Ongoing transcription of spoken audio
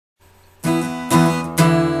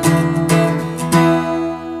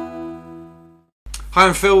Hi,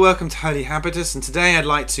 I'm Phil, welcome to Holy Habitus, and today I'd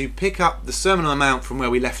like to pick up the Sermon on the Mount from where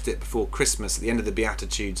we left it before Christmas at the end of the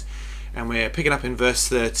Beatitudes. And we're picking up in verse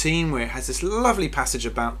 13 where it has this lovely passage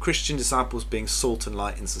about Christian disciples being salt and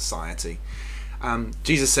light in society.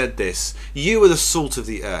 Jesus said this: "You are the salt of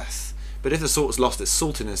the earth, but if the salt has lost its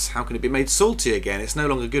saltiness, how can it be made salty again? It's no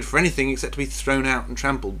longer good for anything except to be thrown out and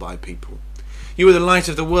trampled by people. You are the light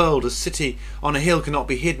of the world. A city on a hill cannot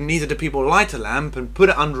be hidden, neither do people light a lamp and put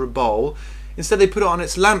it under a bowl. Instead they put it on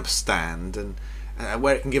its lampstand, and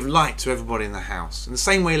where it can give light to everybody in the house. In the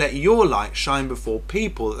same way, let your light shine before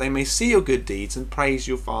people, that they may see your good deeds and praise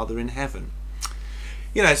your Father in heaven."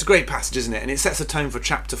 You know, it's a great passage, isn't it? And it sets the tone for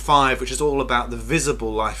chapter 5, which is all about the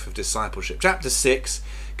visible life of discipleship. Chapter 6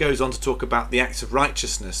 goes on to talk about the acts of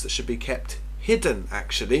righteousness that should be kept hidden,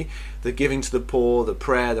 actually. The giving to the poor, the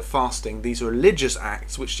prayer, the fasting. These are religious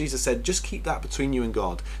acts which Jesus said, just keep that between you and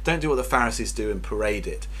God. Don't do what the Pharisees do and parade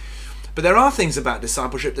it. But there are things about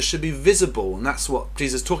discipleship that should be visible, and that's what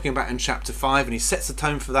Jesus is talking about in chapter 5, and he sets the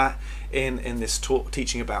tone for that in this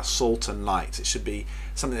teaching about salt and light. It should be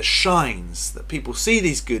something that shines, that people see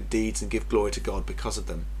these good deeds and give glory to God because of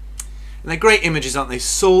them. And they're great images, aren't they?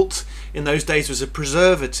 Salt in those days was a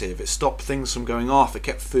preservative. It stopped things from going off. It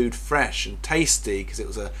kept food fresh and tasty because it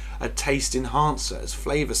was a taste enhancer. It's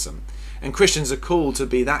flavoursome. And Christians are called to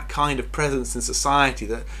be that kind of presence in society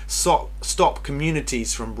that stop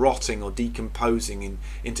communities from rotting or decomposing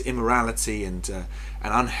into immorality and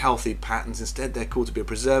unhealthy patterns. Instead, they're called to be a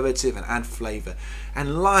preservative and add flavour.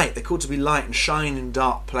 And light, they're called to be light and shine in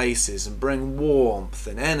dark places and bring warmth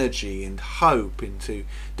and energy and hope into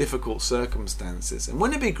difficult circumstances. And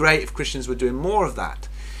wouldn't it be great if Christians were doing more of that?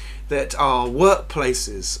 That our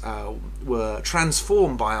workplaces were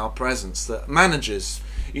transformed by our presence, that managers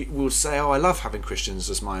will say, "Oh, I love having Christians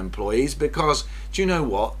as my employees because, do you know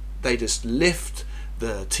what? They just lift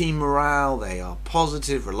the team morale. They are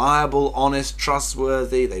positive, reliable, honest,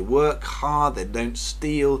 trustworthy. They work hard. They don't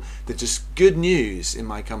steal. They're just good news in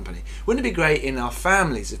my company." Wouldn't it be great in our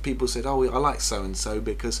families if people said, "Oh, I like so-and-so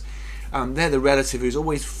because they're the relative who's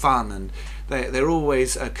always fun, and they're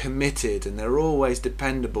always committed, and they're always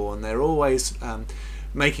dependable, and they're always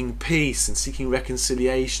making peace and seeking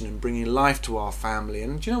reconciliation and bringing life to our family.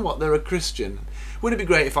 And do you know what? They're a Christian." Wouldn't it be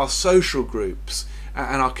great if our social groups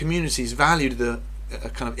and our communities valued the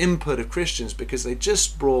kind of input of Christians because they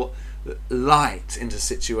just brought light into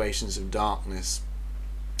situations of darkness?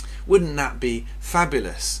 Wouldn't that be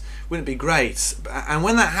fabulous? Wouldn't it be great? And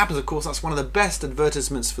when that happens, of course, that's one of the best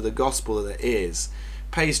advertisements for the gospel that there is.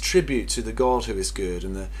 Pays tribute to the God who is good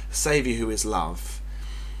and the Saviour who is love.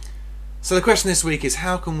 So the question this week is,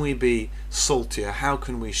 how can we be saltier? How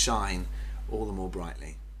can we shine all the more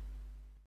brightly?